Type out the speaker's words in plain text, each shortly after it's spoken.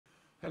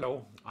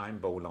Hello, I'm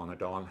Bo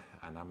Lönnerdal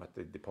and I'm at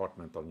the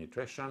Department of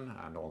Nutrition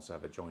and also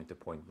have a joint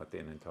appointment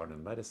in internal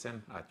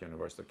medicine at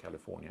University of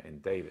California in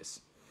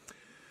Davis.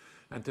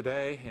 And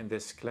today in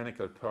this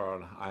clinical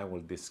pearl I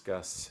will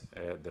discuss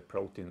the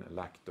protein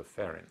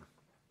lactoferrin.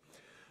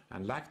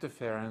 And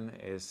lactoferrin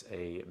is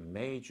a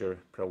major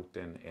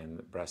protein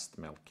in breast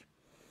milk.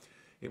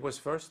 It was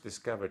first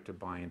discovered to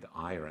bind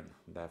iron,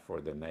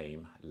 therefore the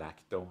name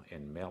lacto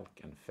in milk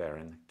and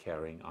ferrin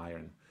carrying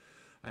iron.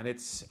 And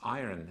it's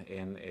iron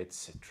in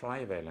its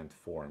trivalent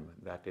form,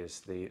 that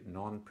is the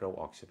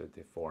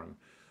non-pro-oxidative form.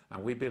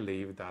 And we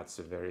believe that's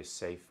a very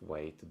safe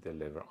way to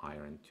deliver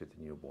iron to the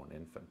newborn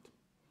infant.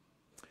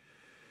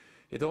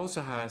 It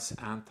also has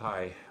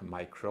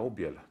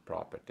antimicrobial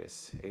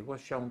properties. It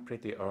was shown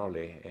pretty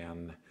early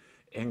in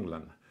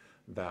England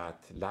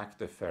that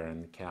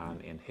lactoferrin can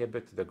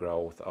inhibit the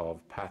growth of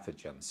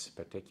pathogens,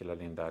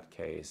 particularly in that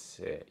case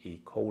E.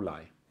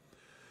 coli.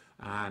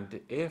 And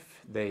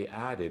if they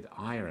added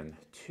iron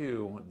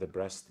to the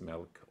breast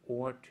milk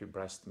or to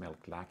breast milk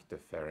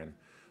lactoferrin,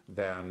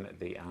 then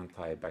the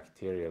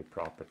antibacterial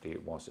property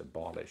was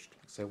abolished.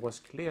 So it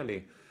was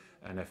clearly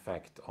an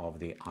effect of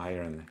the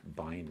iron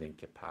binding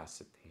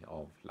capacity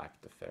of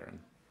lactoferrin.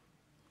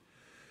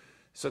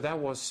 So that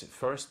was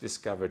first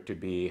discovered to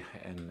be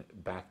a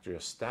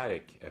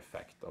bacteriostatic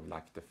effect of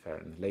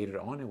lactoferrin.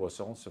 Later on it was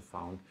also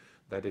found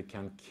that it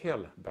can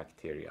kill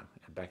bacteria,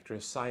 a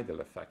bactericidal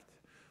effect,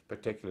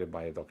 particularly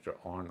by Dr.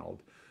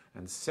 Arnold,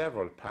 and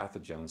several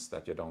pathogens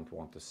that you don't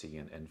want to see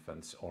in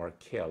infants are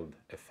killed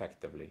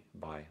effectively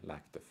by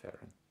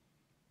lactoferrin.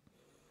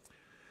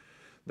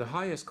 The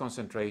highest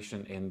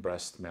concentration in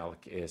breast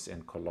milk is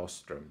in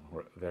colostrum,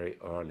 or very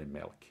early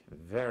milk,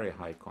 very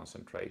high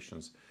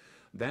concentrations.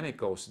 Then it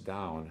goes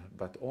down,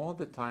 but all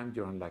the time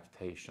during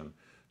lactation,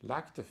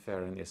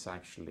 lactoferrin is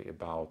actually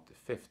about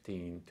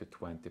 15 to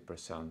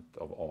 20%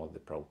 of all the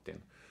protein.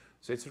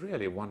 So it's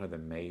really one of the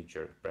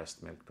major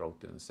breast milk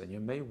proteins, and you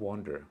may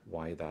wonder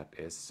why that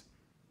is.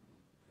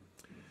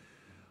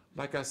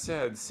 Like I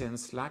said,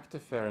 since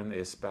lactoferrin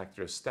is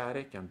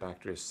bacteriostatic and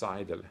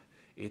bactericidal,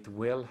 it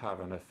will have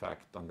an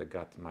effect on the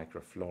gut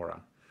microflora.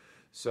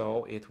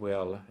 So it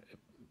will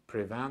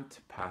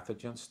prevent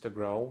pathogens to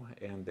grow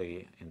in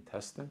the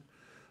intestine,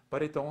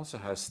 but it also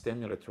has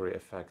stimulatory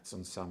effects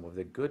on some of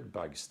the good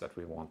bugs that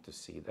we want to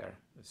see there.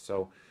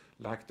 So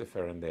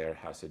lactoferrin there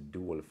has a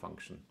dual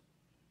function.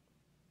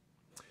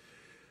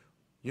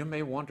 You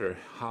may wonder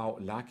how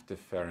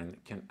lactoferrin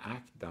can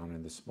act down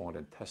in the small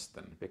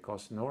intestine,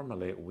 because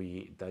normally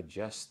we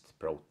digest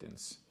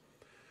proteins.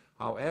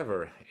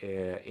 However,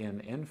 in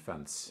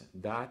infants,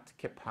 that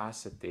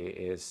capacity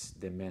is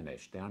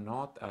diminished. They are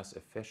not as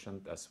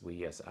efficient as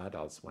we as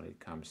adults when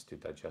it comes to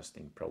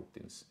digesting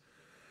proteins.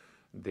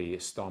 The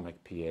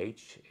stomach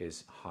pH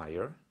is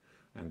higher,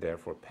 and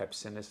therefore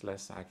pepsin is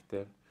less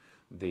active.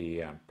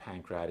 The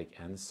pancreatic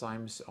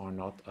enzymes are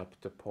not up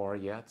to par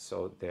yet,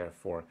 so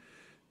therefore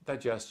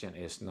digestion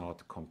is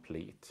not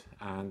complete.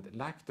 And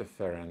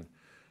lactoferrin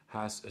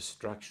has a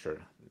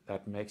structure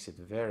that makes it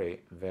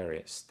very,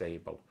 very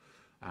stable.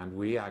 And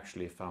we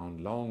actually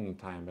found long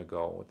time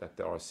ago that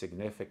there are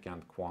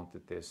significant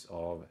quantities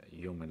of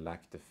human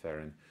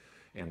lactoferrin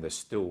in the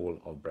stool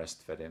of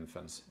breastfed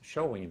infants,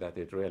 showing that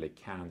it really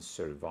can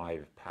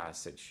survive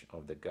passage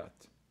of the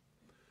gut.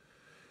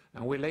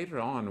 And we later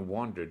on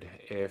wondered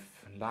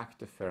if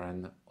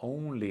lactoferrin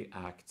only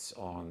acts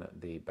on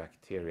the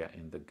bacteria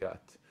in the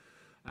gut.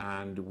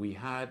 And we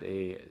had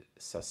a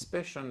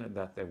suspicion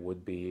that there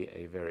would be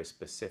a very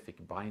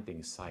specific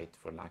binding site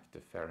for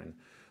lactoferrin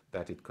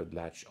that it could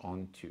latch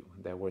onto.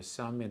 There were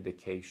some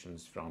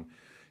indications from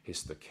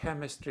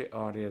histochemistry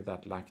earlier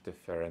that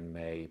lactoferrin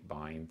may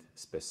bind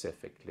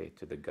specifically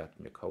to the gut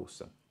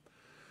mucosa.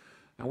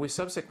 And we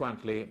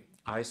subsequently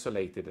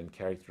isolated and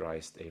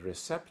characterized a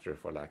receptor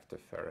for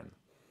lactoferrin.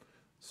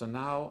 So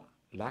now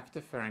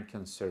lactoferrin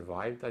can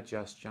survive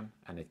digestion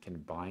and it can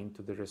bind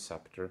to the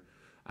receptor,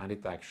 and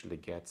it actually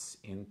gets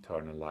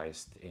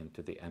internalized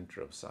into the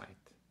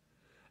enterocyte.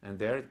 And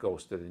there it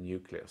goes to the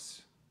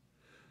nucleus.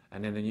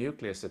 And in the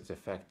nucleus it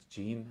affects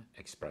gene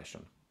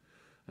expression.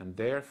 And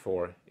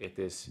therefore it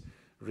is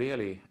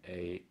really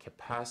a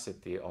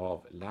capacity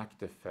of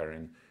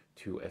lactoferrin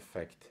to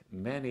affect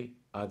many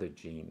other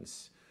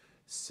genes,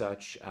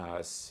 such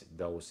as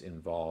those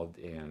involved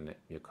in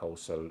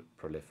mucosal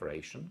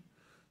proliferation.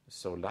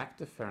 So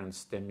lactoferrin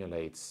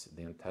stimulates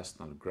the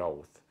intestinal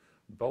growth,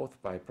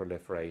 both by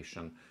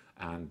proliferation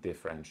and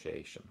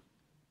differentiation.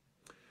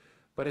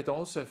 But it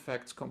also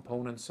affects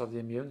components of the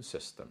immune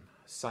system,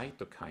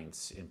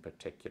 cytokines in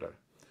particular.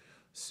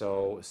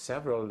 So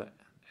several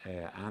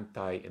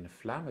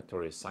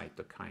anti-inflammatory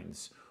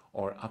cytokines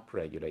are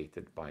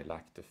upregulated by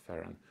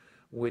lactoferrin,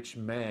 which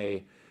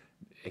may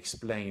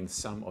explain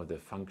some of the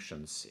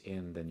functions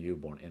in the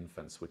newborn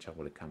infants, which I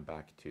will come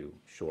back to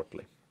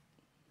shortly.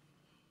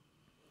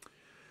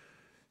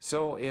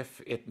 So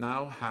if it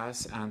now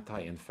has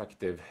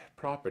anti-infective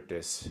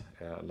properties,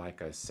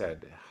 like I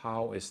said,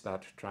 how is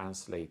that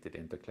translated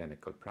into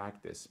clinical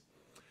practice?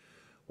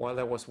 Well,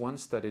 there was one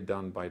study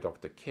done by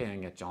Dr.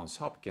 King at Johns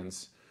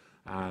Hopkins,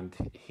 and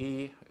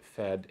he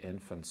fed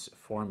infants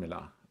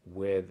formula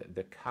with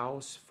the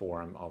cow's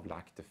form of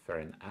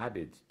lactoferrin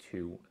added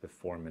to the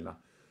formula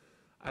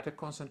at a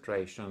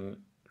concentration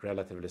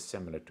relatively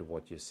similar to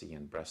what you see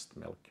in breast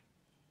milk.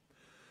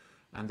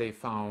 And they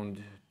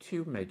found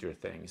two major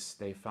things.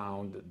 They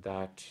found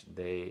that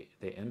the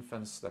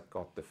infants that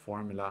got the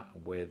formula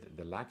with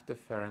the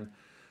lactoferrin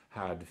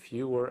had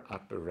fewer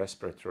upper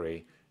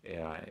respiratory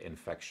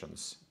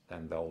infections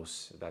than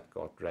those that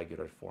got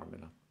regular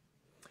formula.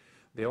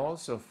 They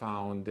also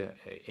found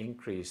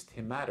increased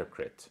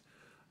hematocrit,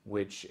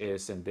 which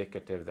is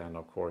indicative then,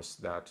 of course,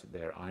 that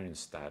their iron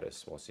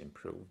status was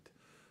improved.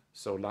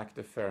 So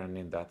lactoferrin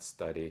in that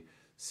study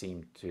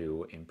seemed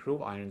to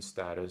improve iron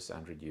status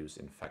and reduce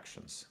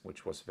infections,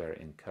 which was very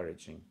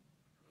encouraging.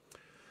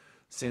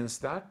 Since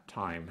that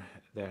time,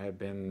 there have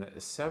been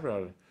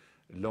several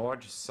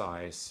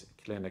large-size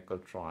clinical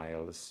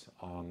trials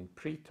on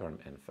preterm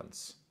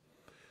infants,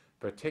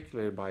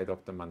 particularly by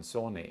Dr.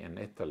 Manzoni in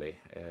Italy,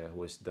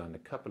 who has done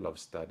a couple of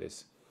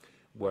studies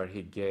where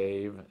he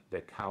gave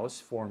the cow's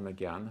form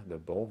again, the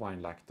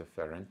bovine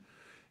lactoferrin,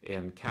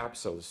 in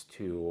capsules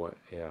to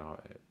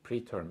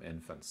preterm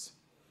infants.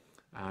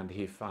 And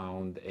he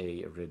found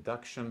a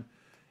reduction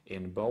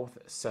in both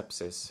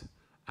sepsis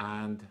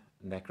and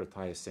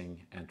necrotizing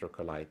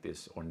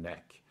enterocolitis, or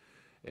NEC.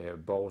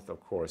 Both, of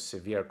course,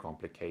 severe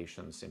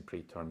complications in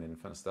preterm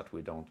infants that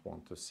we don't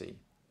want to see.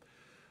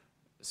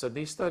 So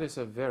these studies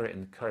are very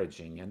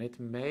encouraging, and it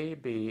may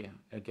be,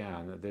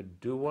 again, the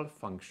dual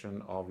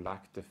function of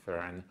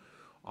lactoferrin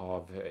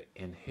of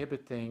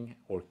inhibiting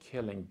or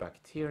killing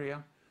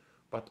bacteria,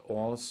 but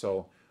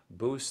also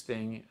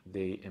boosting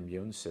the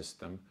immune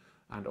system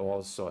and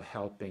also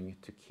helping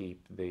to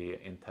keep the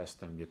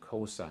intestinal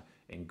mucosa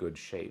in good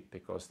shape,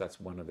 because that's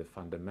one of the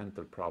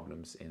fundamental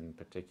problems,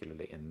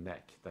 particularly in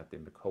NEC, that the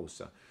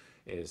mucosa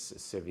is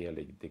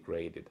severely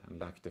degraded,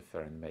 and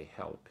lactoferrin may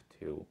help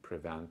to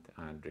prevent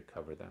and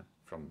recover that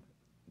from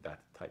that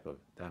type of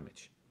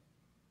damage.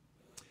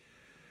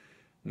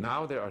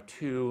 Now there are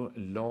two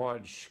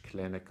large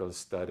clinical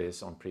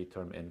studies on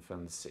preterm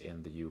infants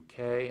in the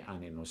UK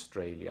and in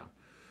Australia,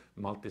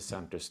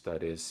 multi-center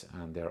studies,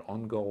 and they're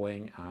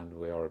ongoing, and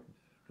we are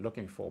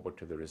looking forward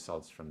to the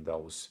results from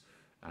those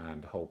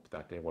and hope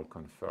that they will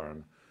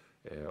confirm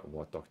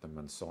what Dr.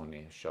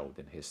 Manzoni showed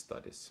in his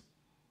studies.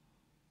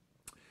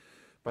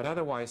 But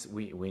otherwise,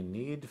 we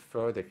need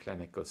further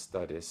clinical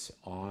studies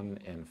on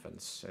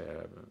infants,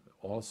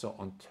 also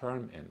on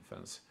term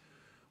infants.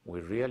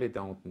 We really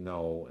don't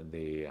know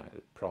the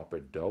proper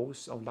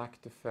dose of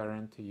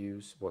lactoferrin to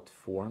use, what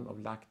form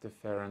of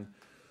lactoferrin,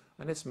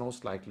 and it's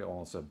most likely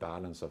also a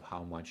balance of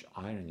how much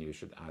iron you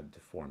should add to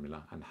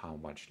formula and how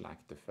much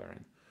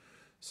lactoferrin.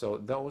 So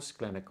those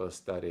clinical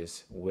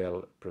studies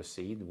will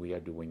proceed. We are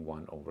doing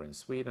one over in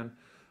Sweden,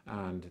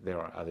 and there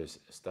are other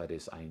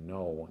studies I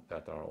know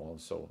that are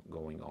also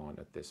going on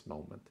at this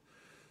moment.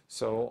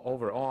 So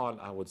overall,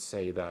 I would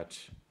say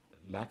that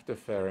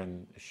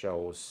lactoferrin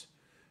shows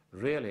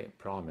really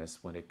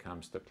promise when it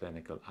comes to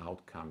clinical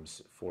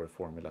outcomes for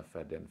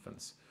formula-fed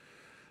infants.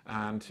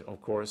 And of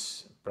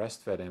course,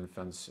 breastfed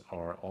infants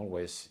are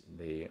always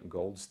the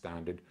gold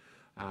standard,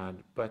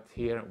 but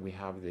here we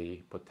have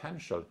the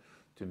potential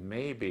to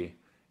maybe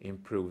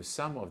improve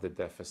some of the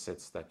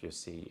deficits that you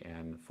see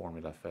in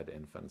formula-fed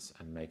infants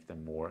and make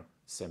them more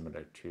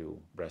similar to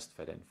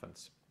breastfed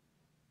infants.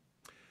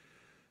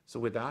 So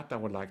with that, I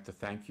would like to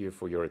thank you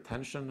for your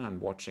attention and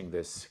watching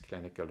this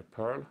Clinical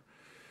Pearl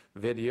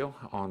video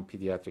on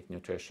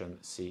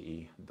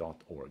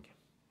pediatricnutritionce.org.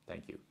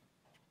 Thank you.